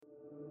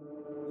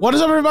What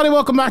is up, everybody?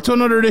 Welcome back to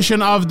another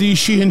edition of the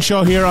Sheehan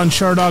Show here on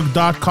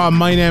Sherdog.com.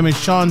 My name is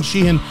Sean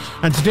Sheehan,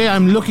 and today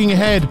I'm looking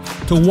ahead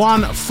to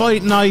One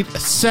Fight Night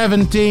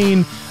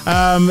 17,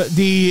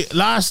 the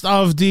last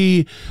of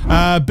the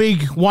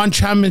big One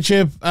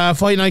Championship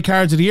Fight Night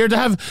cards of the year. They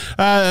have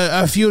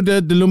a few of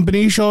the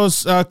Lumpini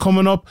shows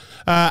coming up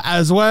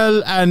as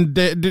well, and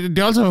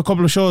they also have a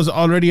couple of shows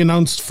already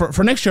announced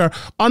for next year.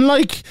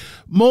 Unlike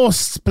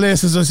most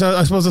places,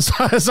 I suppose,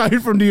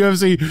 aside from the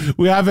UFC,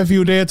 we have a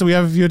few dates and we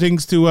have a few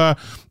things to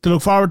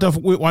look forward to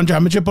with One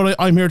Championship, but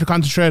I'm here to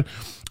concentrate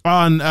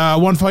on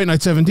One Fight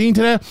Night 17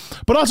 today.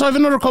 But also I have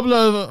another couple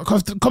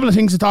of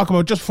things to talk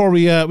about just before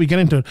we get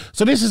into it.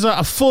 So this is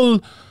a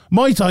full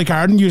Muay Thai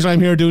card, and usually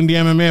I'm here doing the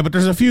MMA, but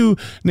there's a few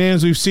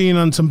names we've seen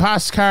on some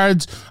past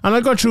cards, and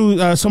I'll go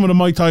through some of the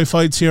Muay Thai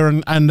fights here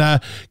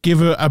and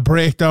give a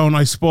breakdown,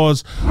 I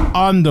suppose,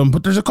 on them.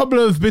 But there's a couple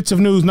of bits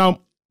of news.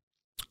 Now,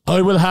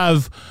 I will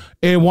have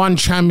a One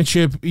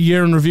Championship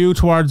year in review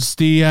towards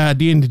the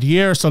end of the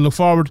year, so look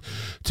forward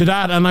to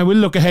that, and I will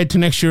look ahead to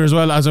next year as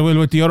well, as I will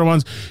with the other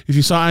ones. If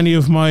you saw any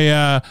of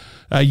my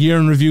year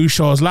in review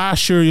shows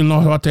last year, you'll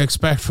know what to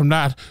expect from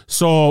that.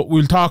 So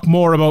we'll talk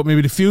more about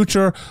maybe the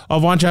future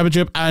of One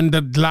Championship and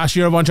the last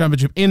year of One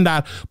Championship in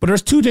that. But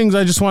there's two things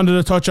I just wanted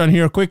to touch on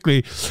here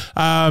quickly.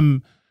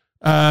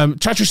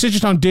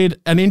 PREDICITONS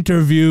did an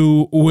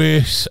interview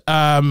with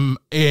a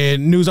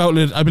news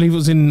outlet, I believe it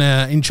was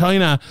in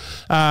China.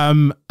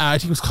 I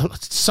think it was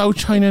called South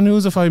China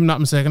News, if I'm not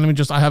mistaken.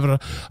 I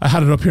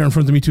had it up here in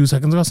front of me 2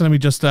 seconds ago, so let me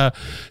just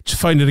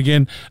find it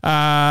again.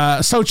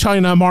 South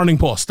China Morning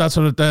Post, that's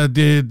what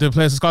the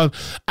place is called.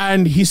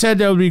 And he said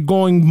they'll be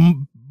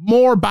going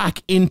more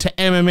back into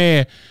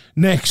MMA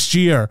next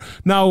year.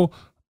 Now,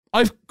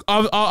 I've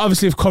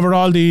covered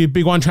all the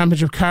big One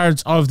Championship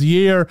cards of the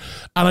year,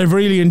 and I've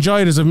really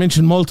enjoyed, as I've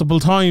mentioned multiple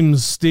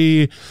times,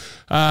 the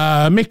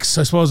mix,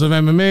 I suppose, of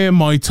MMA,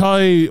 Muay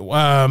Thai,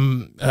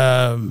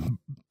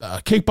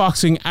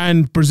 kickboxing,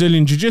 and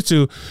Brazilian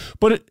Jiu-Jitsu.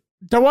 But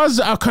there was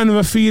a kind of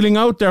a feeling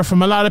out there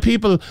from a lot of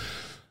people,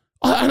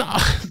 and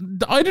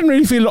I didn't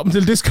really feel it up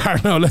until this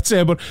card now, let's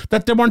say, but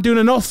that they weren't doing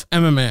enough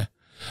MMA.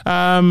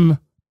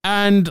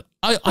 And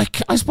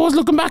I suppose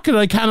looking back at it,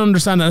 I can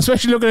understand that,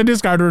 especially looking at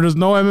this card where there's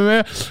no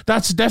MMA.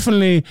 That's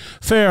definitely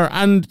fair,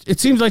 and it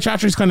seems like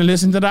Chatri's kind of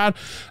listened to that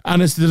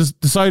and has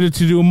decided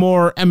to do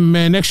more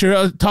MMA next year.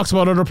 It talks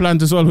about other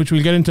plans as well, which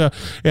we'll get into,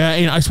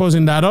 I suppose,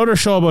 in that other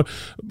show. But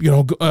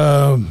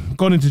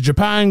going into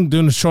Japan,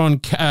 doing a show in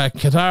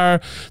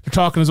Qatar. They're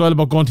talking as well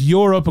about going to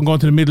Europe and going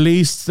to the Middle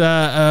East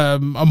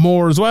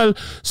more as well.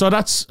 So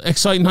that's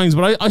exciting times.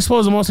 But I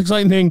suppose the most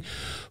exciting thing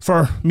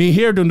for me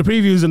here doing the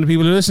previews and the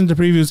people who listen to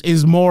previews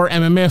is more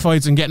MMA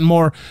fights and getting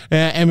more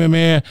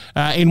MMA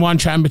in One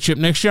Championship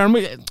next year. And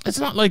it's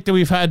not like that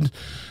we've had,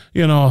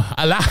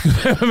 a lack of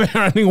MMA or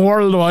anything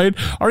worldwide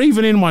or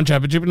even in One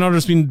Championship.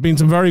 There's been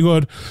some very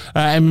good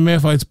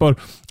MMA fights, but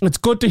it's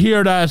good to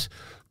hear that,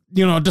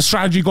 the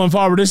strategy going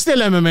forward is still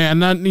MMA,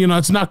 and that,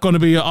 it's not going to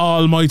be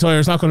all Muay Thai,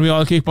 it's not going to be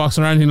all kickboxing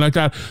or anything like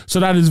that. So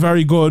that is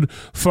very good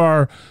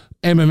for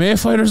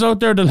MMA fighters out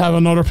there. They'll have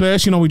another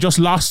place. We just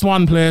lost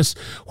one place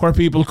where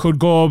people could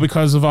go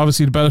because of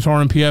obviously the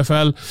Bellator and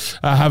PFL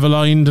have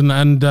aligned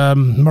and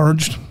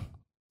merged.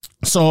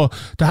 So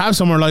to have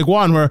somewhere like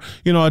one where,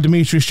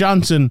 Demetrius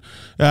Johnson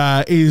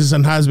is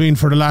and has been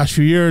for the last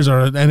few years,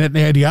 and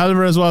Eddie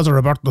Alvarez was, or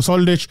Roberto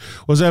Soldic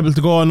was able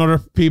to go, and other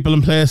people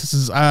in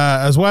places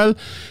as well,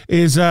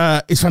 is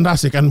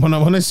fantastic. And when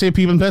I say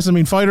people in places, I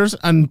mean fighters,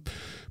 and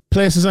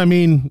places, I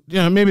mean,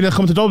 maybe they'll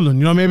come to Dublin,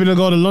 maybe they'll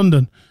go to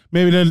London.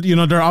 Maybe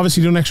they'll, they're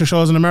obviously doing extra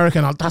shows in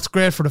America, and that's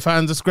great for the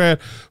fans. That's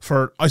great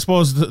for, I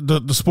suppose,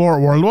 the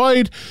sport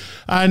worldwide.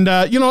 And,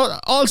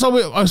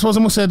 also, I suppose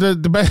I must say the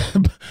best,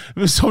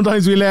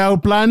 sometimes we lay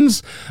out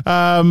plans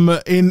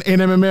in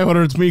MMA,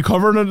 whether it's me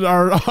covering it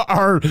or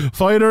our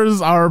fighters,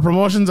 our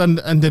promotions, and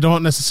they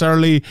don't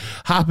necessarily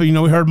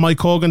happen. We heard Mike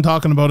Hogan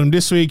talking about him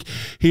this week.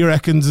 He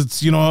reckons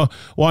it's,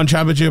 One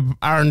Championship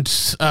are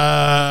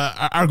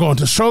going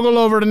to struggle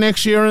over the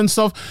next year and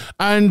stuff.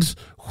 And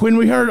when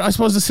we heard, I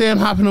suppose, the same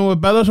happening with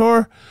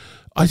Bellator,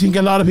 I think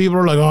a lot of people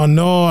are like, oh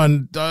no,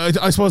 and I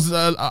suppose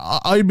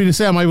I'd be the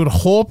same. I would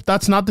hope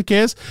that's not the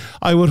case.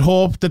 I would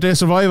hope that they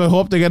survive. I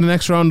hope they get an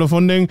next round of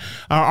funding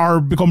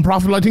or become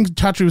profitable. I think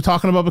Chatri was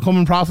talking about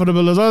becoming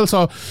profitable as well.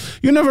 So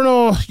you never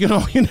know, you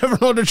never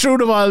know the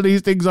truth of all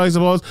these things, I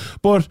suppose.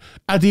 But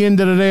at the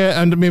end of the day,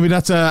 and maybe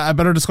that's a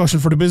better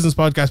discussion for the business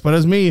podcast, but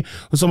as me,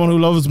 as someone who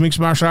loves mixed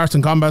martial arts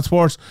and combat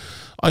sports,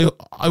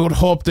 I would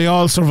hope they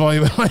all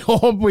survive. I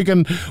hope we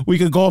can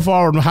go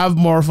forward and have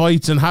more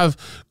fights and have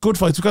good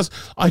fights, because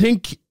I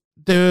think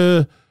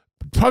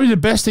probably the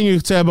best thing you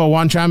could say about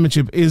One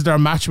Championship is their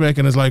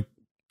matchmaking is, like,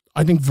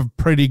 I think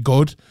pretty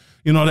good.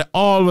 They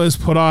always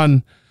put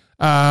on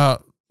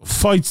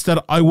fights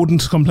that I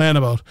wouldn't complain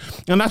about,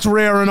 and that's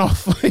rare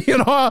enough.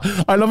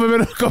 I love a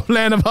bit of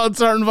complain about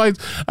certain fights,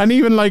 and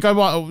even like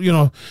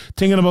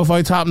thinking about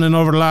fights happening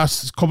over the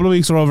last couple of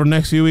weeks or over the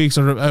next few weeks,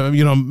 or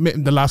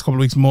the last couple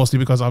of weeks mostly,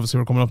 because obviously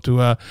we're coming up to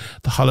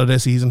the holiday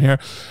season here.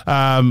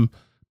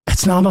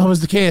 it's not always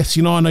the case,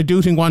 you know, and I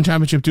do think One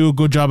Championship do a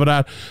good job of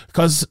that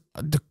because,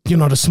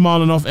 the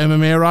small enough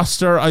MMA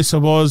roster, I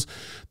suppose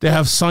they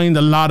have signed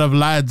a lot of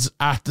lads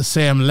at the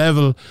same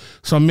level.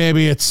 So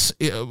maybe it's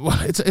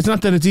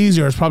not that it's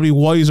easier, it's probably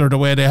wiser the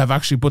way they have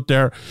actually put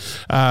their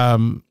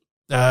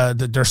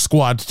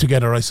squad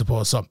together, I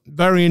suppose. So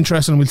very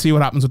interesting. We'll see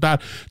what happens with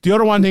that. The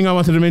other one thing I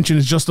wanted to mention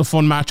is just a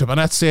fun matchup, and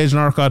that's Sage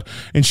Northcutt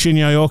and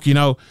Shinya Aoki.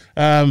 Now,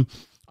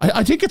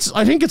 I think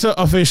it's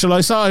official.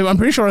 I'm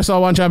pretty sure I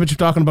saw One Championship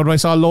talking about it. I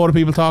saw a load of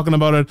people talking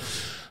about it,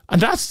 and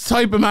that's the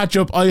type of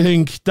matchup I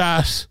think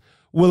that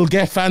will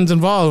get fans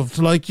involved.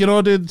 Like, maybe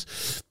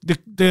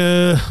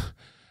the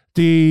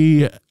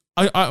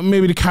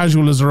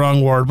casual is the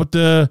wrong word, but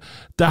the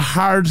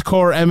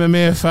hardcore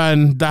MMA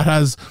fan that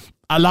has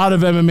a lot of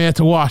MMA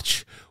to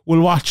watch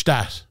will watch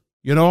that.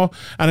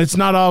 And it's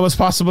not always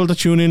possible to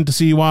tune in to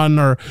see one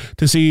or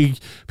to see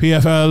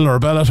PFL or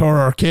Bellator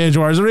or Cage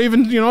Wars or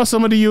even,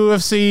 some of the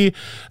UFC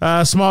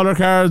smaller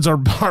cards or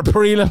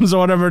prelims or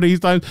whatever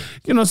these times.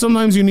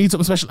 Sometimes you need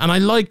something special. And I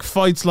like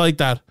fights like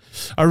that.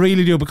 I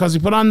really do, because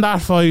you put on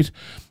that fight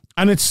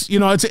and it's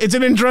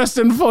an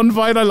interesting, fun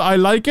fight. I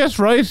like it,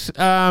 right?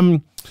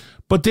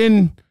 But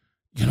then,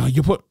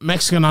 you put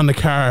Mexican on the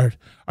card,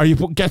 or you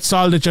get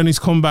Soldic and he's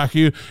come back.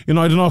 I don't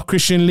know if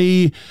Christian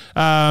Lee,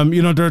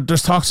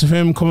 there's talks of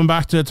him coming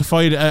back to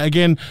fight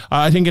again.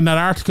 I think in that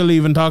article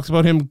even talks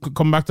about him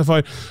coming back to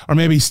fight, or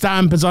maybe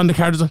Stamp is on the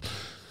card.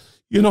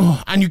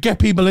 And you get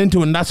people into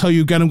it, and that's how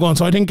you get them going.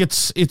 So I think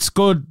it's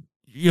good,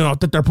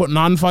 that they're putting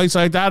on fights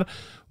like that,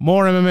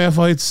 more MMA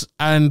fights,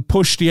 and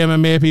push the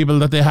MMA people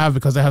that they have,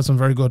 because they have some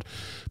very good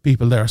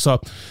people there.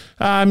 So,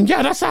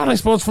 that's that, I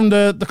suppose, from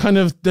the kind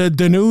of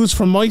the news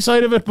from my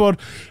side of it. But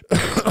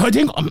I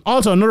think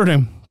also another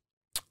thing,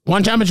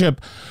 One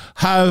Championship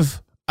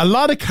have a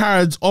lot of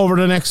cards over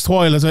the next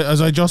while,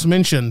 as I just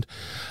mentioned,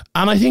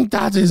 and I think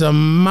that is a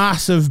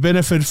massive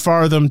benefit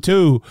for them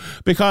too,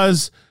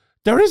 because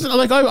there isn't,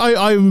 like,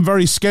 I'm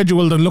very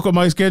scheduled and look at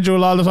my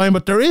schedule all the time,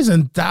 but there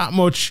isn't that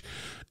much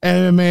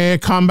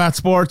MMA combat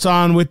sports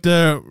on with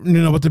the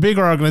with the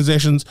bigger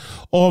organizations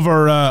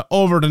over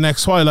the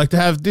next while. Like, they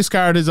have, this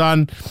card is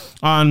on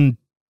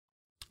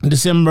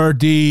December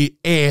the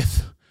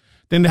 8th,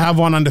 then they have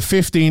one on the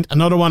 15th,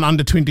 another one on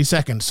the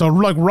 22nd, so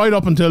like right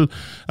up until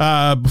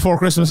before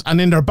Christmas, and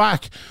then they're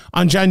back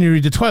on January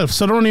the 12th,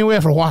 so they're only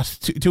away for what,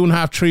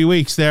 2.5-3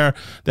 weeks there.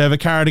 They have a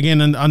card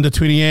again on the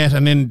 28th,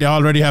 and then they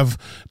already have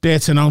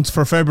dates announced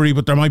for February,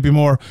 but there might be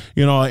more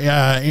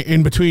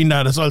in between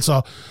that as well.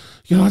 So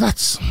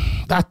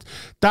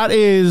that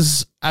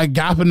is a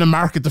gap in the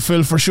market to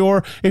fill for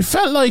sure. It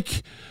felt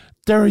like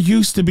there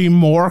used to be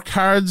more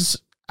cards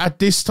at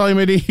this time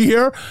of the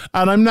year,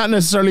 and I'm not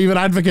necessarily even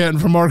advocating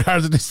for more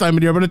cards at this time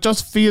of the year, but it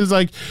just feels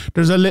like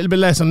there's a little bit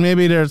less, and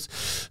maybe there's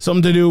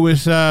something to do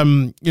with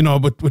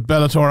with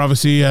Bellator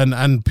obviously and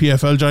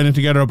PFL joining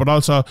together, but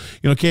also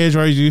Cage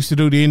Wars used to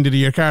do the end of the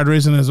year card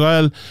Risen as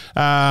well,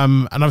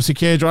 and obviously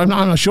Cage Wars,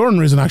 I'm not sure on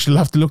Risen, actually,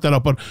 I'll have to look that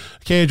up, but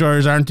Cage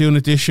Wars aren't doing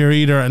it this year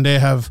either, and they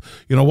have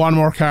one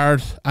more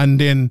card, and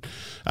then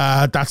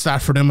that's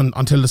that for them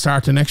until the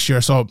start of next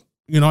year. So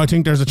I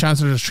think there's a chance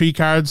that there's 3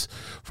 cards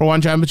for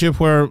One Championship,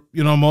 where,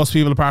 most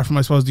people, apart from,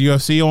 I suppose, the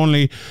UFC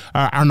only,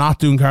 are not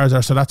doing cards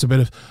there. So that's a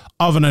bit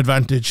of an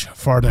advantage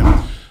for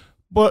them.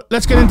 But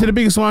let's get into the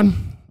biggest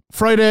one.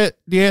 Friday,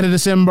 the 8th of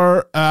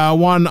December,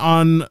 one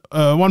on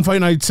One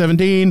Fight Night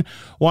 17,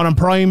 one on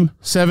Prime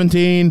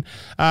 17,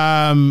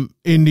 in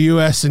the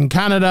US and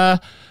Canada.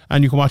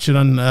 And you can watch it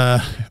on,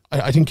 I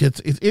think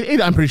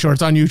I'm pretty sure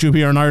it's on YouTube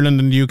here in Ireland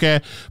and the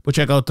UK. But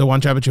check out the One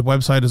Championship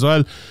website as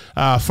well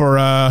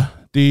for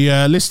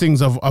the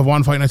listings of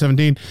One Fight Night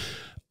 17.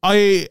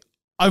 I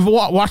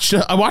watched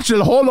a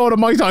whole load of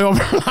Muay Thai over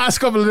the last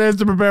couple of days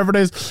to prepare for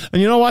this,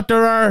 and you know what?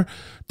 There are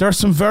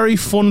some very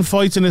fun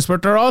fights in this,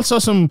 but there are also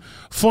some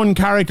fun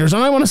characters.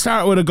 And I want to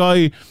start with a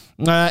guy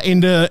in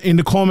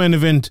the co-main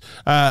event,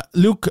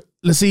 Luke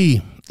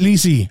Lisi.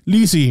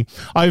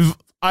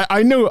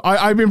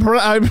 I've been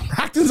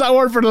practicing that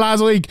word for the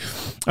last week,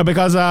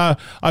 because I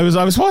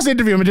was supposed to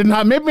interview him. It didn't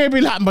happen. Maybe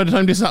it'll happen by the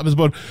time this happens.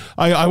 But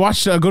I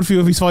watched a good few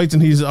of his fights,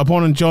 and his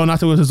opponent Joe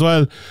Natowit as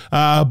well.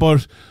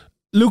 But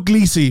Luke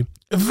Lisi,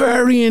 a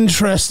very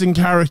interesting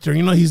character.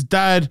 His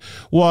dad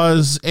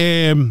was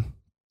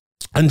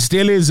and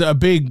still is a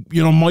big,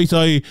 Muay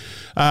Thai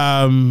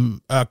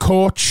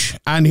coach,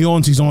 and he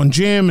owns his own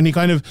gym, and he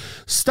kind of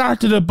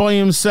started it by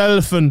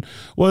himself, and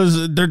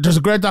there's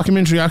a great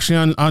documentary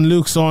actually on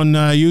Luke's on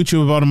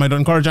YouTube about him. I'd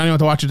encourage anyone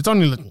to watch it. It's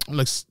only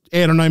like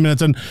 8 or 9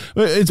 minutes, and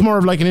it's more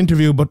of like an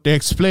interview, but they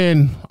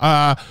explain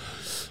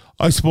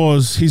I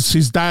suppose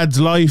his dad's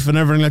life and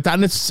everything like that,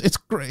 and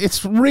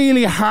it's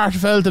really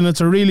heartfelt, and it's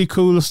a really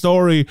cool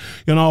story,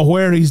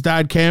 where his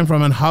dad came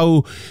from and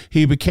how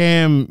he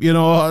became,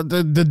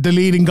 the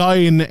leading guy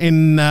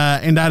in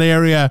that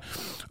area.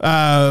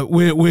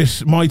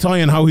 with Muay Thai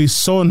and how his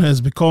son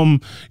has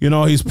become,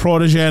 his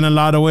protege in a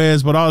lot of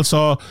ways, but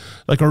also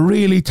like a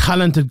really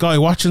talented guy.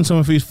 Watching some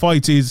of his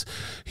fights,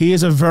 he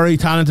is a very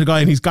talented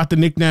guy, and he's got the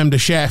nickname the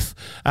chef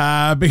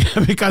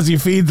because he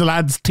feeds the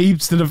lads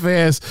teeps to the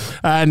face,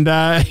 and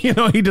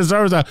he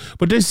deserves that.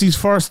 But this is his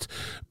first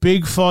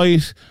big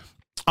fight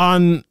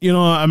on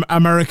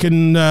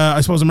American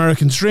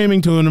American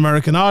streaming to an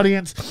American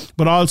audience,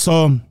 but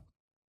also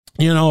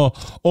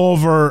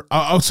over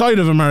outside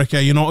of America,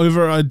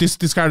 over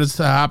this card is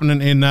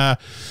happening in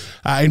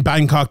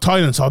Bangkok,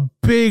 Thailand. So a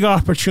big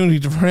opportunity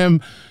for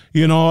him,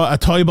 a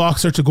Thai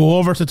boxer, to go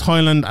over to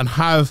Thailand and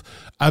have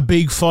a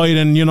big fight,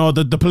 and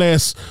the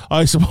place,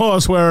 I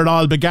suppose, where it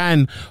all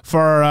began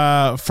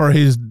for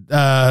his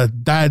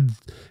dad,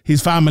 his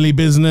family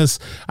business,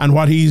 and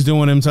what he's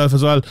doing himself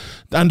as well.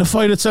 And the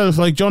fight itself,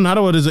 like, Joe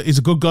Nattawut is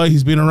a good guy.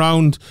 He's been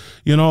around,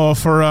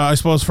 for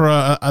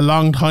a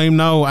long time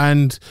now,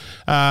 and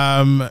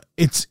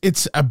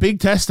it's a big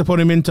test to put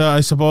him into,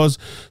 I suppose,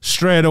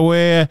 straight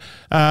away.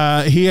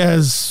 He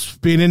has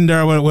been in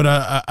there with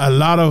a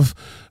lot of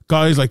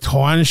guys like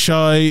Toan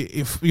Shai,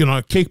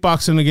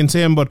 kickboxing against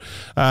him, but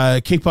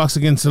kickboxing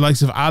against the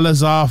likes of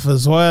Alizov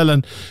as well,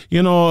 and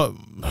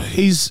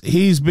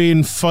he's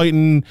been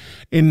fighting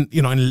in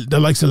the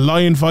likes of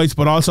lion fights,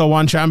 but also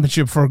won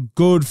championship for a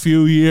good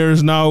few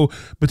years now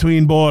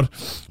between both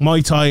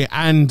Muay Thai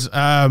and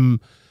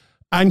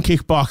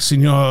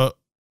kickboxing.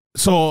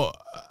 So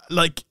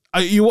like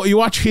you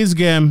watch his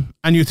game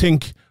and you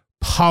think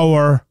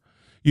power,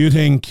 you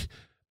think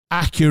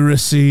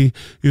accuracy,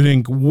 you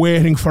think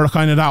waiting for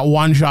kind of that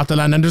one shot to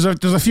land, and there's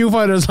a few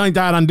fighters like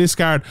that on this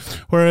card,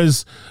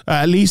 whereas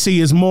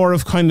Lisi is more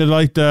of kind of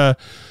like the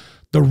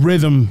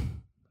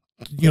rhythm,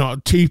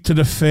 teeth to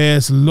the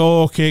face,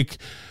 low kick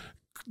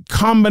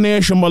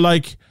combination, but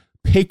like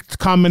picked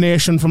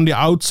combination from the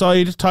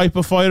outside type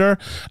of fighter,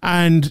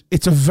 and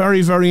it's a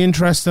very, very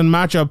interesting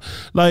matchup.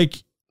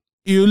 Like,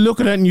 you look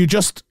at it and you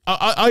just,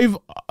 I've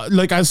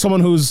like, as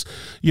someone who's,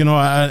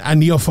 a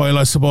neophyte,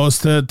 I suppose,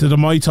 to the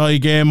Muay Thai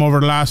game over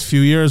the last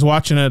few years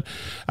watching it,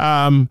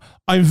 I'm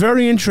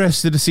very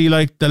interested to see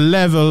like the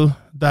level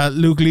that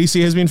Luke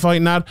Lisi has been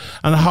fighting at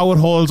and how it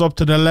holds up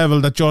to the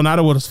level that Joe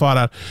Nattawut has fought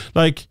at.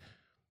 Like,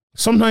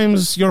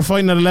 sometimes you're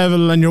fighting at a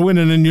level and you're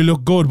winning and you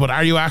look good, but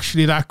are you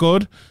actually that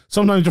good?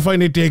 Sometimes you're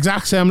fighting at the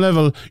exact same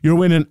level, you're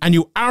winning, and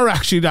you are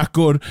actually that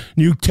good,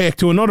 and you take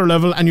to another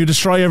level and you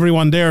destroy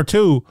everyone there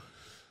too.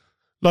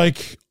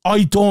 Like,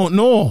 I don't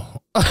know.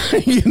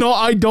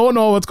 I don't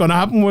know what's going to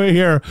happen with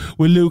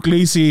Luke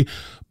Lisi,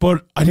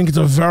 but I think it's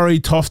a very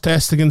tough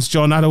test against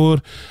Joe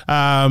Nattawut.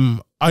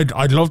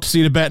 I'd love to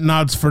see the betting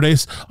odds for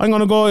this. I'm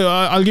going to go,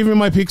 I'll give you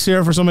my picks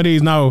here for some of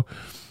these now.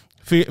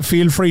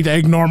 Feel free to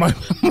ignore my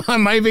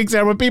picks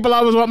there, but people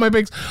always want my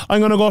picks.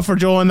 I'm going to go for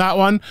Joe on that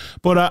one,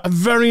 but a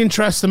very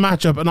interesting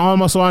matchup, and I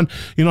almost want,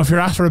 if you're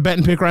after a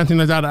betting pick or anything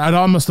like that, I'd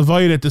almost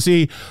avoid it to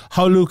see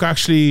how Luke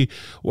actually,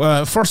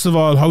 first of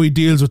all, how he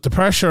deals with the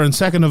pressure, and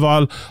second of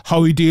all,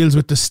 how he deals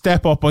with the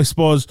step up, I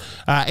suppose,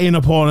 in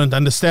opponent,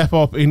 and the step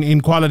up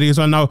in quality as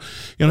well. Now,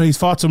 he's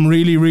fought some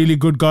really, really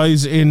good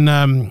guys in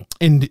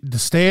the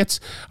States,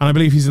 and I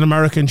believe he's an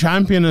American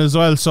champion as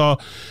well, so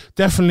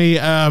definitely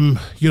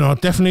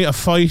a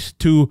fight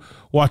to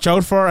watch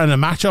out for, and a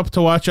matchup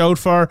to watch out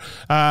for,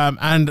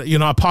 and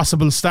a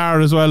possible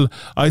star as well,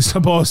 I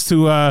suppose,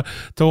 to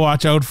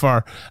watch out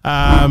for.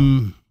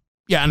 And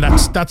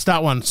that's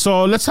that one.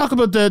 So let's talk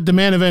about the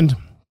main event: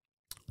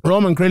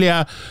 Roman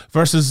Kryklia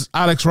versus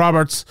Alex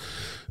Roberts,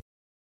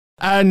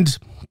 and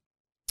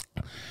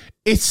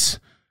it's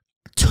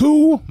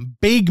two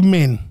big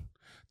men,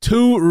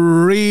 two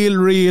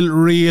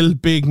real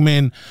big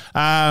men.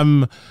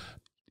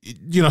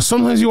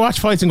 Sometimes you watch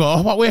fights and go,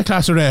 oh, what weight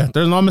class are they?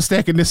 There's no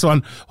mistake in this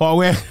one. What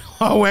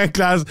weight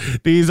class?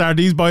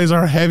 These boys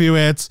are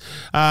heavyweights.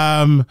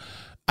 And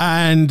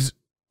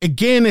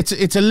again,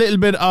 it's a little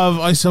bit of,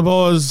 I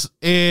suppose,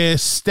 a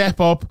step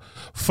up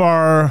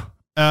for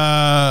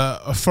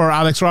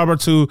Alex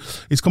Roberts, who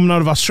is coming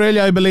out of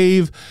Australia, I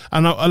believe,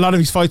 and a lot of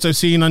his fights I've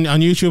seen on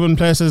YouTube and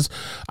places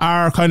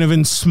are kind of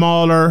in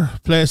smaller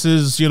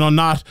places,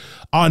 not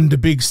on the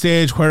big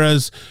stage,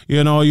 whereas,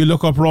 you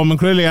look up Roman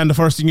Kryklia and the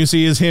first thing you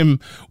see is him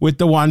with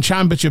the one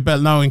championship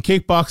belt now in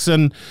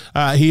kickboxing.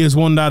 He has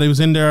won that. He was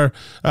in there.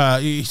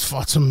 He's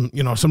fought some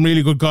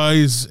really good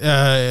guys.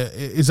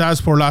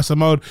 Izazpur last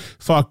time out,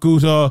 fought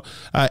Guto,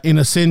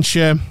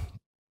 Inocentia,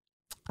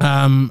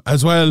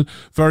 as well,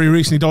 very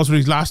recently. Those were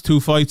his last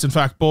two fights, in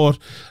fact, both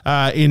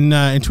in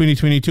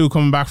 2022,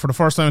 coming back for the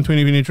first time in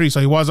 2023, so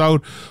he was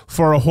out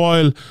for a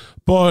while,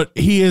 but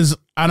he is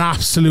an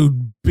absolute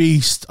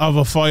beast of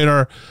a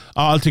fighter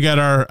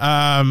altogether.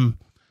 And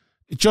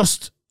it's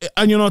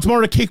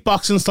more a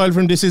kickboxing style for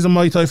him. This is a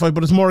Muay Thai fight,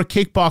 but it's more a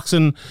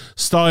kickboxing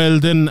style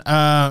than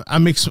a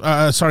Muay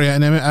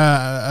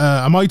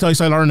Thai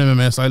style or an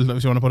MMA style,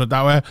 if you want to put it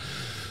that way.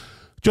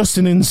 Just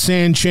an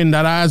insane chin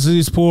that, as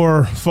his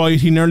poor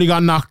fight, he nearly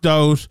got knocked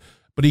out,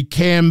 but he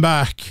came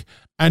back,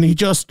 and he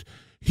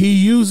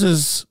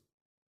uses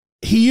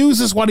he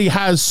uses what he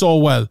has so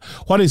well.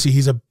 What is he?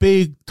 He's a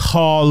big,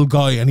 tall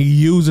guy, and he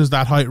uses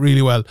that height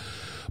really well.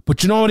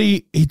 But you know what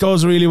he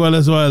does really well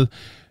as well?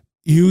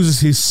 He uses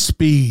his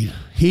speed.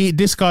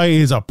 This guy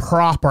is a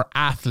proper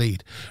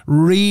athlete,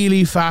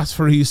 really fast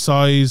for his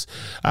size.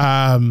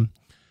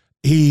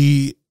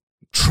 He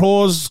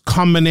throws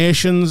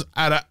combinations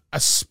at a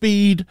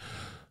speed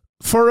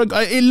for a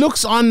guy. It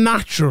looks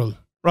unnatural,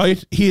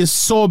 right? He is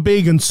so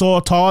big and so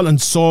tall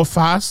and so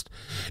fast.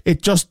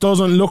 It just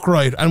doesn't look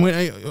right. And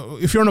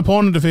if you're an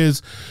opponent of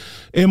his,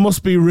 it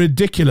must be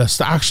ridiculous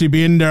to actually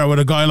be in there with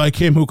a guy like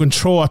him who can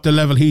throw at the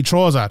level he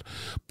throws at.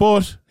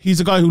 But he's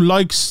a guy who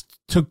likes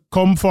to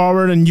come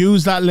forward and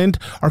use that length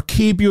or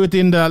keep you at the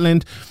end of that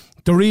length.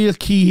 The real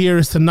key here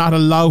is to not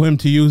allow him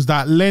to use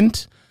that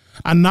length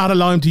and not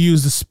allow him to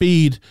use the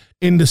speed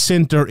in the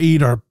center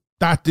either.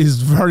 That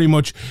is very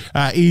much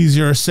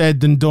easier said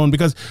than done,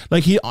 because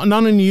like he not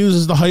only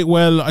uses the height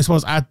well, I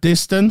suppose, at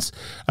distance,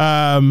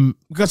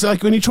 because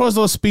like when he throws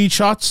those speed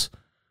shots,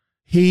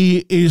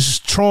 he is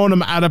throwing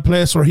them at a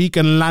place where he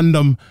can land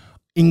them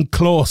in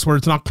close, where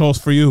it's not close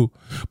for you.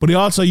 But he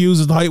also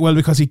uses the height well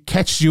because he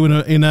catches you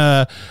in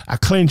a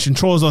clinch and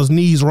throws those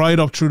knees right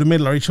up through the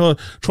middle, or he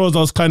throws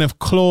those kind of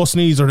close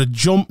knees or the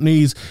jump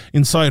knees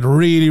inside.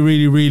 Really,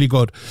 really, really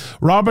good.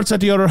 Roberts,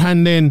 at the other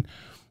hand, then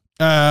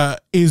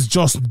is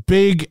just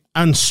big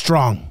and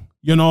strong.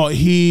 You know,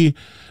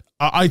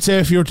 I'd say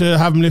if you were to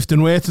have him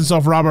lifting weights and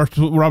stuff, Roberts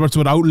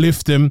would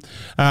outlift him.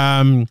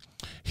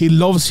 He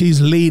loves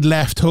his lead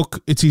left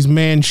hook. It's his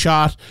main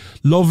shot.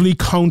 Lovely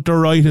counter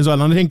right as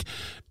well. And I think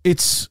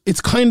it's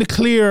kind of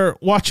clear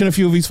watching a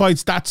few of his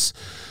fights. That's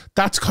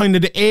kind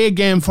of the A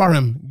game for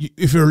him.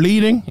 If you're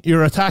leading,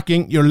 you're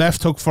attacking, your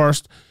left hook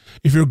first.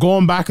 If you're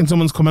going back and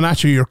someone's coming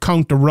at you, you're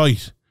counter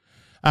right.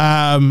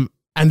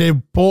 And they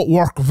both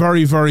work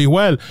very, very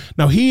well.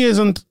 Now, he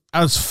isn't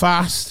as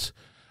fast,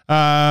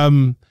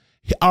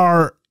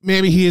 or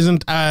maybe he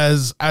isn't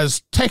as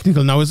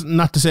technical. Now, it's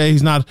not to say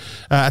he's not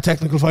a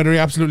technical fighter. He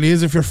absolutely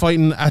is. If you're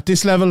fighting at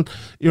this level,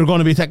 you're going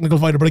to be a technical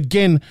fighter. But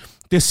again,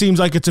 this seems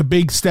like it's a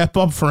big step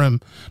up for him.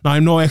 Now,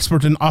 I'm no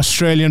expert in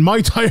Australian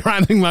Muay Thai or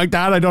anything like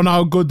that. I don't know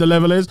how good the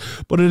level is,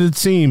 but it'd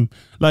seem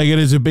like it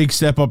is a big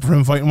step up for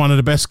him fighting one of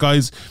the best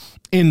guys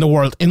in the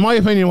world. In my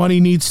opinion, what he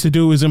needs to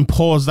do is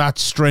impose that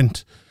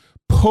strength.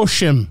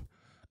 Push him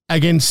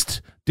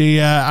against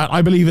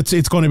I believe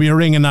it's going to be a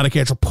ring and not a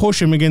cage. So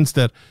push him against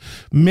it.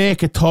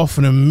 Make it tough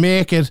on him.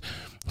 Make it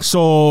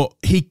so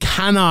he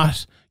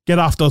cannot get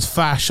off those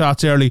fast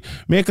shots early.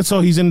 Make it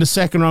so he's in the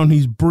second round,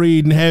 he's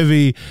breathing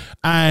heavy,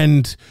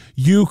 and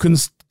you can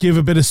give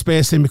a bit of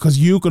space to him because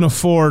you can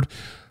afford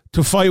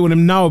to fight with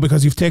him now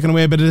because you've taken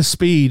away a bit of the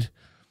speed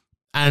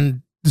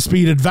and the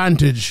speed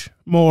advantage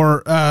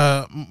more,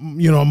 I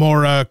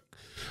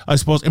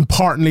suppose,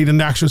 importantly than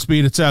the actual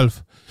speed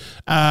itself.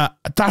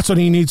 That's what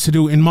he needs to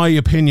do, in my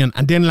opinion,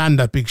 and then land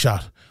that big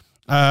shot.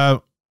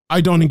 I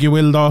don't think he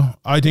will, though.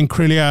 I think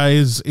Kryklia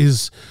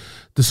is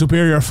the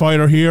superior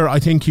fighter here. I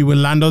think he will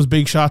land those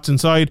big shots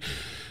inside.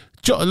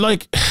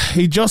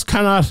 He just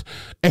cannot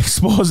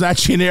expose that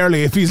chin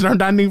early. If he's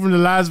learned anything from the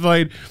last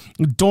fight,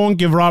 don't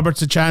give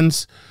Roberts a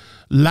chance.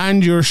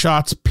 Land your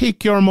shots.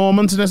 Pick your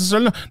moments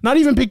necessarily. Not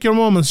even pick your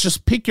moments,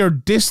 just pick your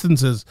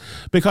distances.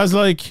 Because,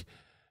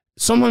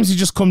 sometimes he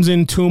just comes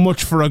in too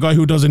much for a guy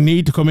who doesn't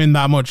need to come in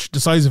that much, the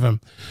size of him.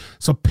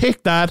 So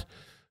pick that,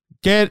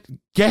 get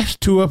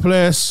to a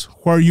place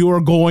where you are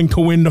going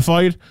to win the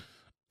fight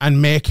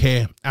and make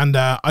hay. And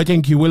I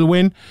think he will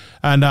win,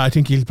 and I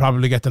think he'll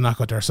probably get the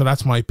knockout there. So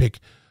that's my pick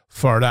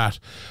for that.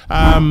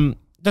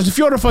 There's a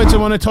few other fights I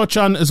want to touch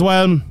on as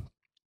well.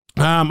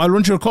 I'll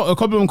run through a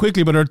couple of them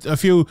quickly, but there are a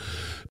few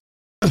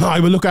I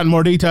will look at in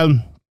more detail.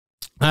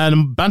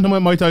 And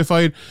bantamweight Muay Thai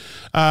fight,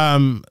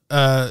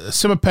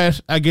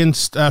 Simapet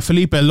against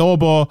Felipe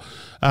Lobo.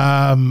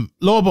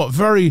 Lobo,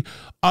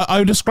 I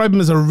would describe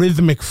him as a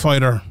rhythmic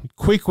fighter,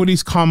 quick with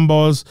his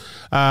combos.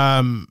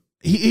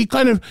 He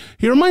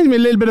reminds me a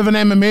little bit of an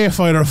MMA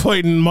fighter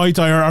fighting Muay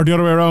Thai, or the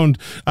other way around.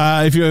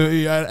 An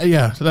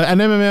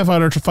MMA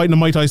fighter fighting a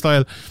Muay Thai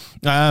style.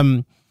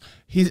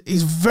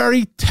 He's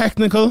very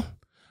technical,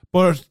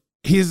 but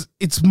you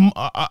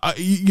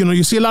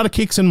see a lot of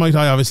kicks in Muay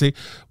Thai, obviously.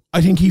 I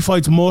think he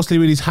fights mostly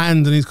with his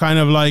hands, and he's kind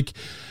of a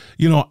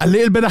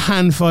little bit of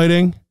hand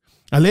fighting,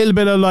 a little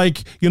bit of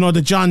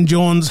the John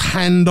Jones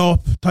hand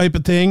up type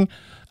of thing,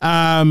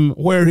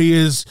 where he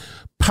is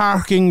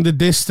parking the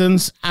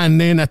distance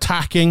and then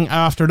attacking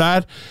after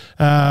that.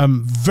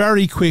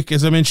 Very quick,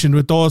 as I mentioned,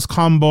 with those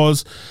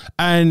combos.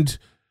 And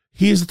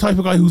he's the type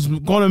of guy who's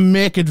going to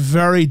make it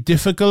very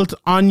difficult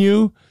on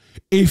you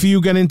if you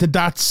get into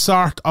that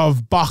sort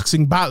of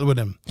boxing battle with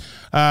him.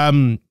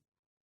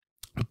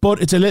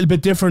 But it's a little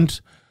bit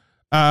different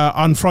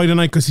on Friday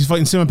night because he's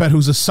fighting Simapet,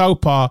 who's a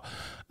southpaw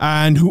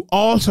and who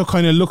also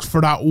kind of looks for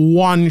that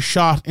one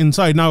shot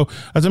inside. Now,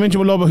 as I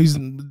mentioned with Lobo, he's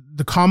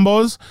the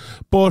combos,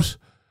 but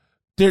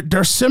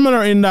they're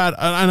similar in that,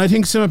 and I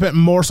think Simapet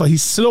more so.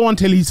 He's slow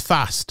until he's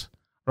fast,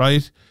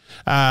 right?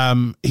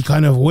 He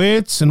kind of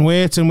waits and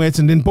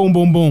then boom,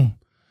 boom, boom.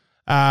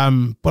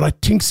 But I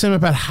think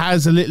Simipet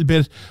has a little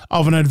bit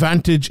of an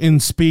advantage in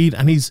speed,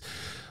 and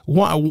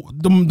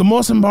the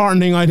most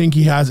important thing I think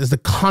he has is the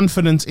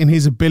confidence in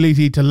his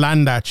ability to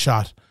land that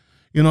shot.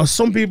 You know,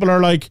 some people are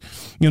like,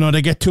 you know,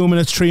 they get 2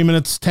 minutes, 3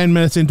 minutes, 10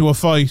 minutes into a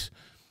fight,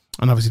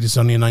 and obviously this is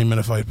only a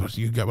 9-minute fight, but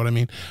you get what I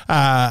mean.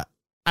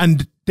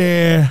 And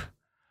they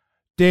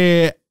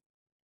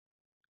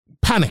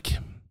panic,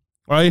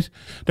 right?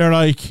 They're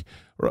like,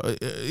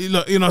 you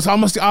know, it's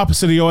almost the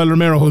opposite of Yoel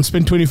Romero, who'll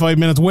spend 25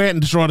 minutes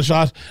waiting to throw the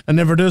shot and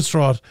never does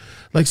throw it.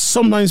 Like,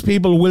 sometimes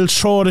people will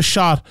throw the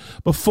shot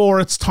before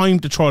it's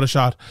time to throw the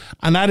shot,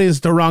 and that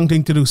is the wrong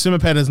thing to do.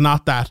 Simipet is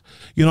not that.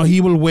 You know,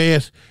 he will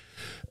wait.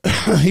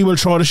 He will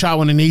throw the shot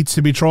when it needs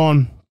to be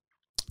thrown.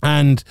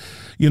 And,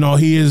 you know,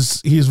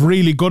 he's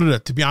really good at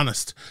it, to be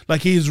honest.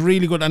 Like, he's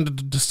really good. And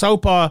the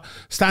southpaw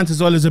stance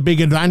as well is a big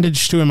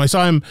advantage to him. I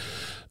saw him,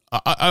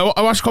 I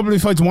watched a couple of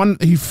his fights. One,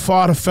 he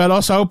fought a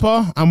fellow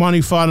southpaw, and one,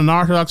 he fought an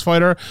orthodox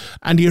fighter.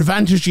 And the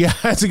advantage he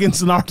has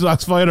against an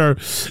orthodox fighter,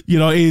 you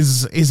know,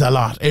 is a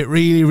lot. It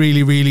really,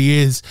 really, really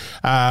is.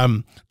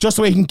 Just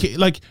the way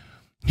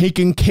he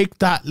can kick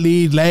that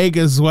lead leg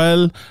as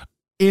well,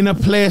 in a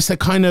place that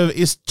kind of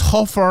is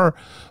tougher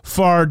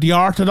for the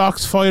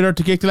orthodox fighter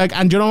to kick the leg.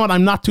 And you know what?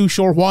 I'm not too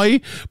sure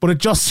why, but it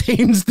just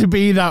seems to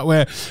be that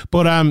way.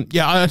 But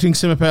yeah, I think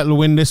Simipet will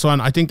win this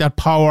one. I think that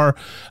power,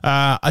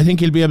 I think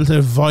he'll be able to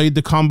avoid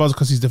the combos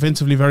because he's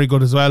defensively very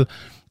good as well.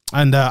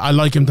 And I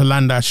like him to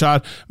land that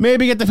shot.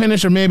 Maybe get the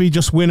finish, or maybe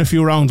just win a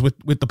few rounds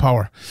with the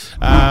power.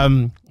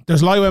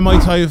 There's lightweight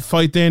Muay Thai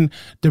fight then.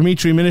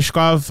 Dmitry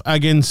Minishkov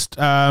against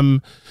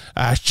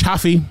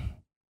Chaffee.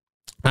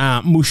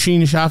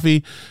 Mushin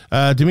Shafi.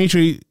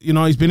 Dimitri, you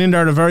know, he's been in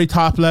there at a very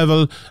top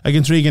level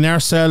against Regan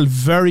Ercel.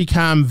 Very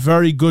calm,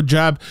 very good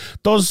jab.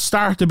 Does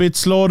start a bit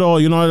slow though.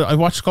 You know, I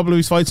watched a couple of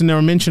his fights and they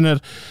were mentioning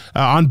it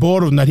on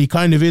both of them, that he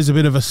kind of is a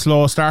bit of a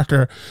slow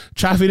starter.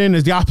 Chaffee then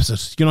is the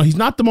opposite. You know, he's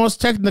not the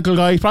most technical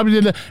guy. He's probably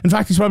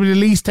the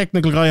least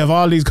technical guy of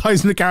all these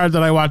guys in the card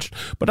that I watched.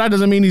 But that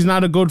doesn't mean he's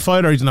not a good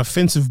fighter. He's an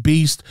offensive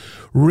beast.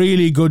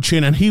 Really good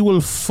chin, and he will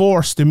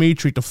force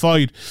Dimitri to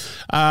fight.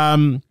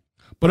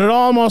 But it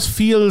almost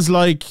feels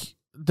like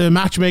the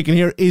matchmaking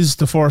here is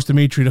to force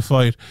Dimitri to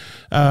fight.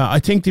 I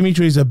think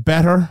Dimitri is a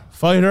better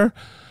fighter.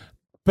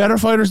 Better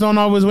fighters don't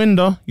always win,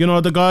 though. You know,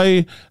 the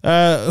guy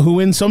who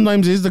wins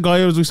sometimes is the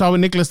guy, as we saw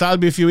with Nicholas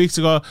Dalby a few weeks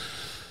ago,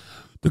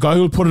 the guy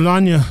who will put it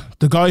on you,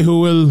 the guy who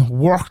will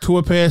work to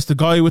a pace, the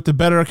guy with the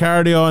better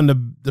cardio and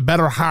the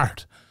better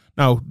heart.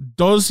 Now,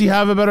 does he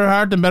have a better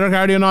heart and better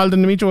cardio and all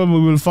than Dimitri? Well,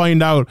 we will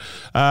find out.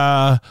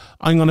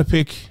 I'm gonna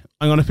pick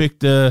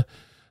the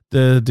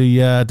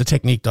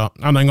technique though,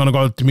 and I'm going to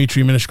go with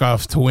Dmitry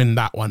Minishkov to win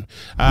that one.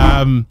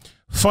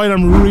 Fight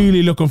I'm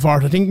really looking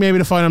forward to. I think maybe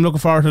the fight I'm looking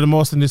forward to the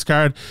most in this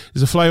card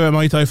is a flyweight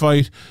Muay Thai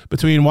fight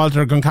between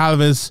Walter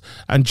Goncalves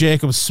and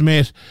Jacob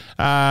Smith.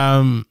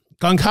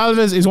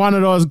 Goncalves is one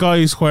of those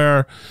guys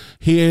where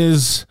he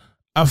is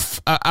a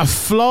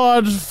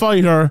flawed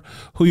fighter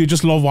who you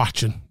just love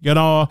watching. You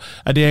know,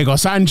 a Diego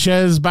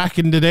Sanchez back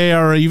in the day,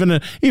 or even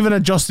a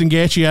Justin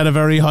Gaethje at a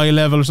very high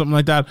level or something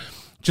like that.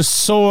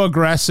 Just so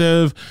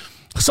aggressive.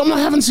 Something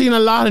I haven't seen a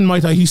lot in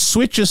Muay Thai. He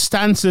switches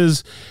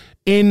stances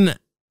in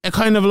a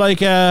kind of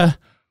like a,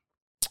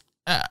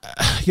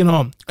 you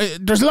know,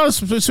 there's a lot of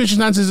switching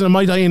stances in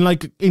Muay Thai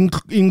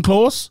in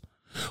close,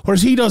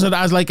 whereas he does it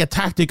as like a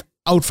tactic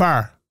out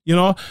far, you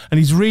know, and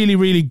he's really,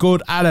 really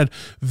good at it.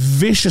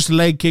 Vicious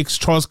leg kicks,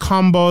 throws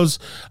combos,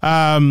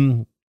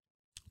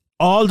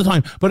 all the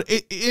time. But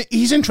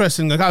he's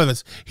interesting,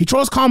 Goncalves. He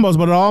throws combos,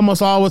 but it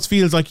almost always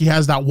feels like he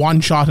has that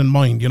one shot in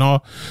mind, you know?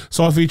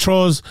 So if he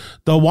throws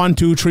the 1,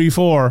 2, 3,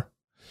 4,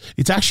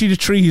 it's actually the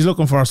 3 he's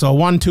looking for. So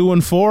 1, 2,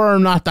 and 4 are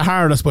not the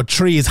hardest, but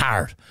 3 is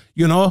hard,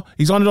 you know?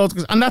 He's one of those,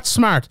 and that's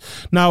smart.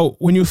 Now,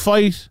 when you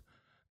fight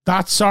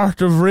that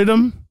sort of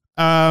rhythm,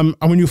 and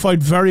when you fight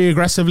very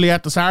aggressively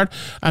at the start,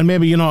 and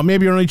maybe you're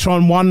only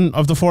throwing one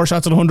of the 4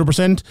 shots at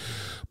 100%,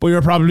 but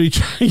you're probably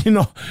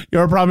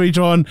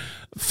throwing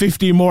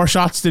 50 more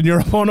shots than your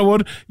opponent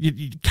would.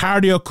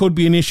 Cardio could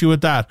be an issue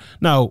with that.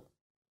 Now,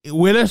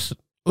 will it?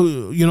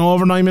 You know,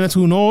 over 9 minutes,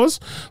 who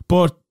knows?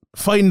 But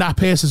fighting that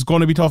pace is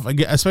going to be tough,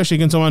 especially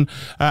against someone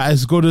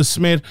as good as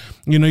Smith.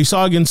 You know, you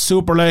saw against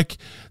Superlek,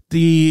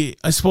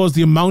 I suppose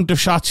the amount of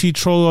shots he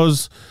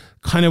throws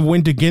kind of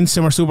went against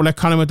him, or Superlek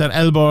kind of with that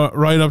elbow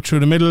right up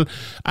through the middle.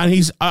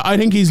 And I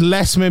think he's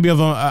less maybe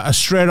of a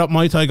straight up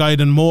Muay Thai guy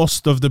than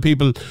most of the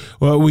people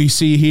we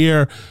see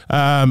here.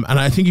 And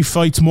I think he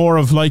fights more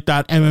of like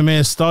that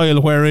MMA style,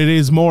 where it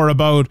is more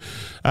about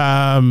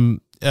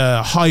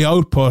high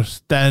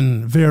output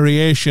than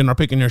variation or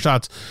picking your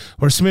shots.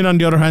 Where Smith, on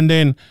the other hand,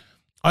 then,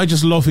 I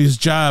just love his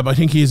jab. I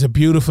think he has a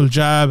beautiful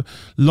jab,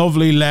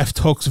 lovely left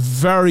hooks,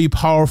 very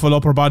powerful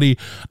upper body,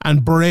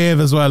 and brave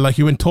as well. Like,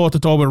 he went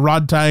toe-to-toe with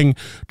Rodtang,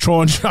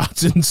 throwing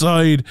shots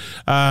inside.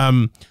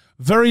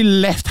 Very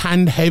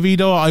left-hand heavy,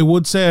 though, I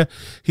would say.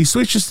 He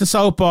switches to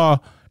southpaw.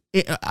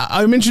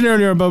 I mentioned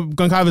earlier about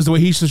Goncalves, the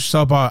way he switches to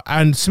southpaw,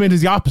 and Smith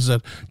is the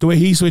opposite. The way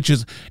he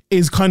switches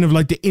is kind of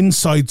like the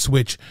inside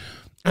switch.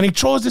 and he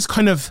throws this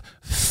kind of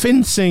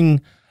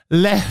fencing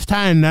left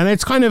hand, and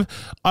it's kind of,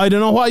 I don't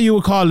know what you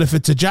would call it, if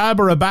it's a jab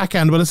or a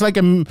backhand, but it's like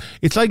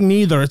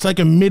neither. It's like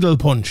a middle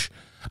punch,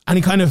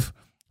 and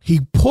he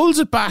pulls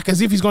it back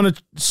as if he's going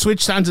to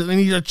switch stances, and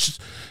he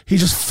just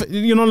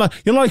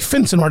like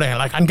fencing where they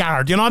like on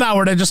guard, that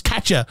where they just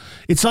catch you.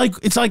 It's like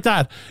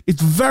that.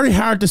 It's very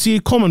hard to see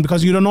it coming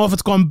because you don't know if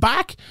it's going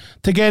back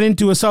to get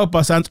into a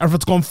southpaw stance or if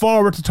it's going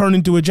forward to turn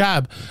into a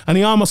jab, and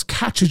he almost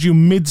catches you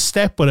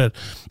mid-step with it,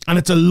 and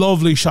it's a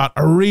lovely shot,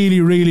 a really,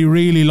 really,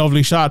 really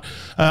lovely shot.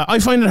 I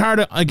find it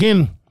hard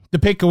again to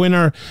pick a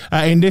winner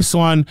in this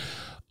one.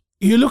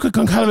 You look at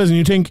Goncalves and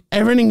you think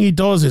everything he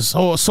does is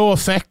so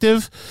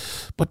effective,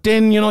 but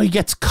then he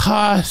gets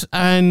caught,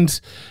 and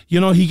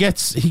he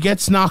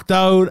gets knocked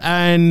out,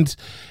 and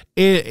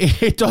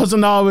it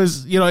doesn't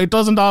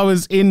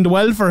always end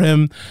well for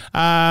him.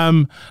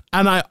 And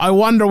I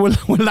wonder will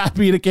that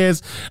be the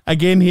case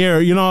again here?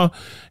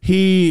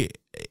 He's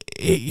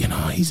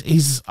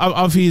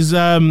of his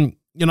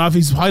of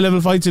his high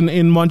level fights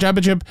in one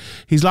championship,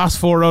 he's lost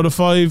 4 out of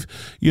 5.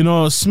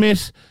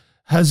 Smith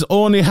has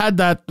only had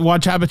that one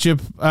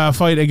championship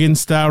fight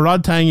against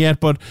Rodtang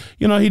yet, but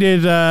he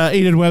did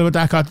well with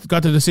that.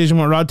 Got the decision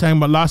with Rodtang,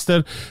 but lost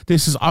it.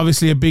 This is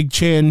obviously a big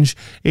change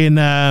in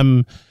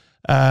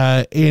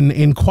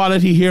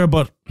quality here,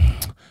 but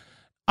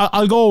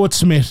I'll go with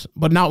Smith,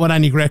 but not with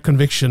any great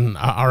conviction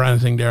or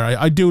anything there.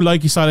 I do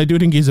like his style. I do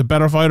think he's a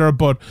better fighter,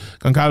 but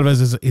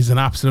Goncalves is an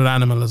absolute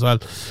animal as well.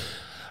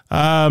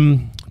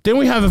 Then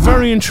we have a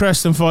very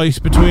interesting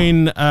fight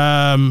between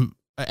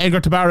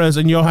Edgar Tabarez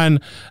and Johan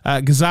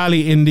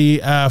Ghazali in the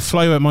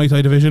flyweight Muay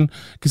Thai division.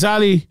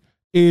 Ghazali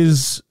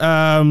is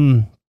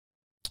a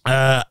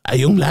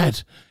young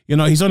lad.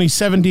 He's only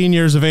 17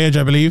 years of age,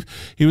 I believe.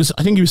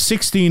 I think he was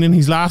 16 in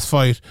his last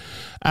fight,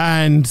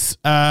 and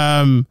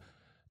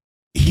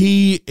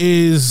he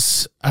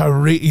is a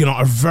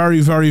very,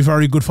 very,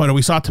 very good fighter.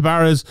 We saw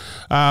Tabarez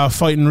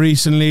fighting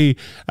recently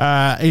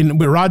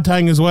with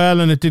Rodtang as well,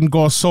 and it didn't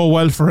go so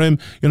well for him.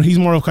 He's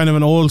more of kind of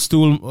an old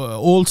school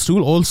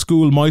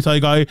Muay Thai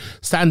guy,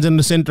 stands in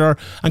the center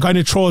and kind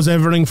of throws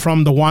everything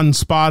from the one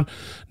spot.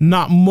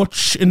 Not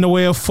much in the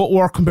way of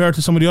footwork compared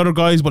to some of the other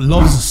guys, but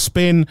loves to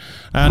spin.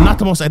 Not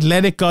the most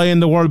athletic guy in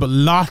the world, but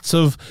lots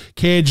of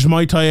caged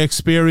Muay Thai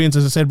experience,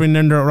 as I said, bringing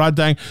in there at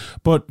Rodtang.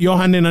 But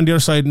Johan in on the other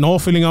side, no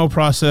feeling out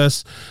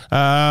process.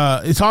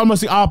 It's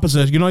almost the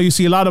opposite. You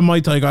see a lot of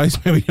Muay Thai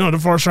guys, maybe, the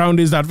first round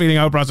is that feeling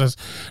out process.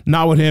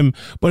 Not with him.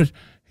 But,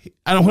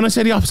 and when I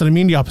say the opposite, I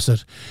mean the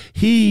opposite.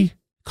 He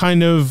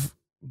kind of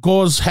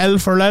goes hell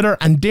for leather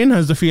and then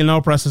has the feeling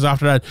out process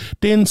after that.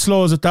 Then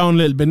slows it down a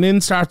little bit, and then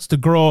starts to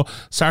grow,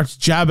 starts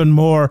jabbing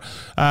more,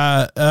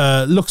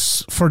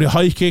 looks for the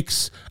high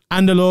kicks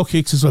and the low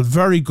kicks as well.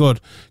 Very good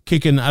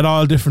kicking at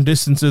all different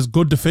distances.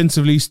 Good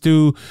defensively,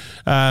 Stu.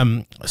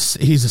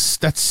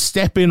 That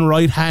step in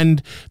right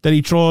hand that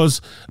he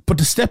throws, but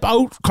the step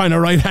out kind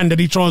of right hand that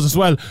he throws as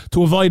well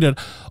to avoid it.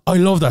 I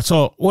love that.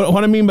 So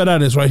what I mean by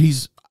that is, right,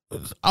 he's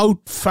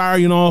out far,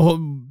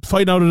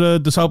 fighting out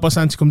of the southpaw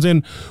stance. He comes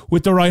in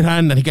with the right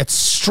hand and he gets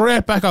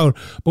straight back out.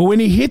 But when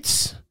he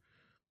hits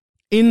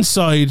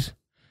inside,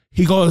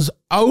 he goes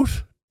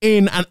out,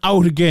 in and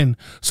out again.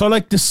 So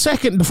like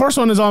the first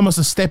one is almost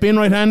a step in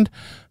right hand.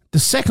 The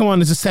second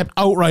one is a step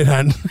out right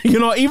hand.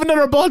 Even though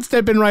they're both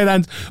step in right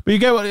hands, but you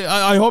get what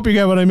I hope you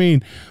get what I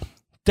mean.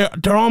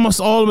 They're almost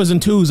always in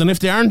twos, and if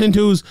they aren't in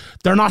twos,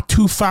 they're not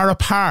too far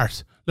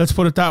apart. Let's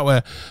put it that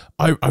way.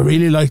 I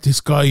really like this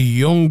guy,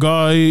 young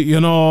guy,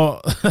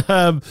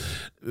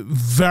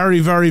 very,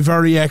 very,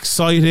 very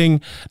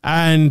exciting,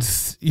 and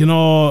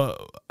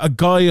a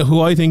guy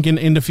who I think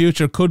in the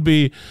future could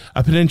be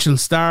a potential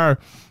star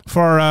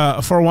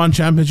for one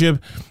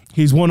championship.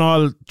 He's won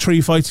all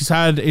 3 fights he's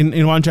had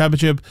in one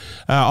championship,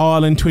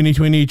 all in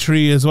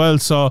 2023 as well.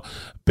 So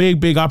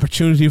big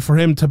opportunity for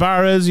him.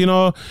 Tabarez,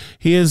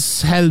 he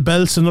has held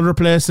belts in other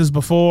places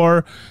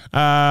before,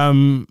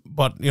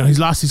 but he's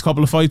lost his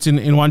couple of fights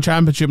in one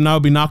championship now,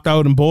 been knocked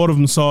out in both of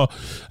them. So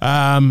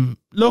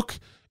look,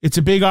 it's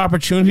a big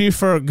opportunity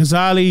for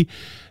Ghazali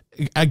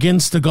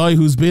against the guy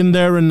who's been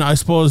there and I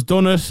suppose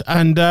done it,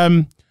 and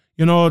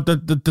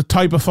the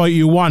type of fight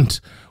you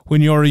want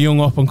when you're a young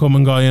up and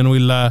coming guy,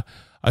 and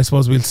I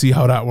suppose we'll see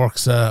how that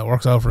works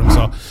out for him.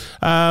 So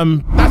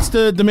that's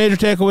the major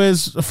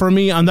takeaways for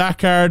me on that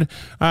card.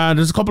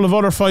 There's a couple of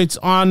other fights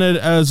on it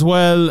as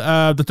well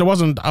that there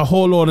wasn't a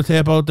whole load of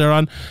tape out there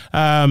on.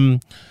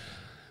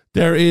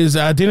 There is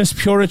Denis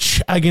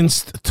Puric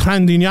against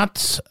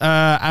Trandinat,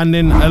 and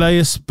then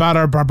Elias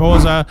Badar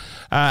Barboza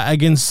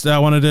against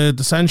one of the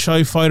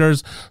Sanshai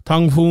fighters,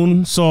 Tong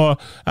Foon. So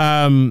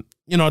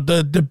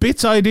the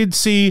bits I did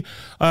see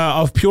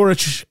of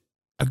Puric,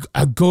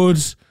 a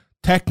good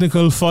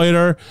technical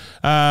fighter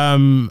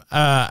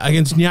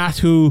against Nyat,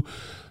 who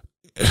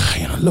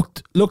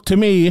looked to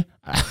me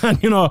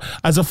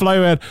as a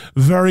flyweight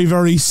very,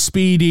 very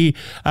speedy.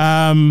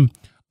 I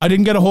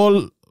didn't get a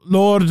whole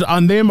load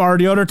on them or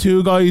the other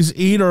two guys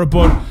either,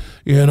 but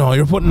you know,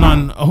 you're putting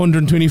on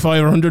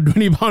 125 or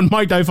 120 pound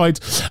Muay Thai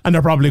fights, and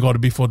they're probably going to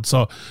be fun.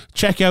 So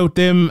check out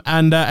them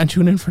and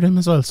tune in for them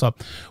as well. So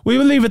we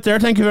will leave it there.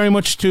 Thank you very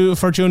much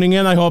for tuning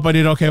in. I hope I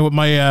did okay with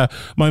my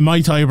my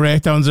Muay Thai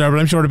breakdowns there, but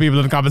I'm sure the people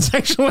in the comment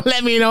section will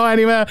let me know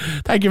anyway.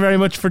 Thank you very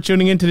much for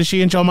tuning in to the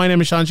Sheehan Show. My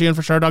name is Sean Sheehan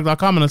for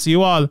SureDog.com, and I'll see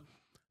you all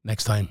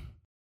next time.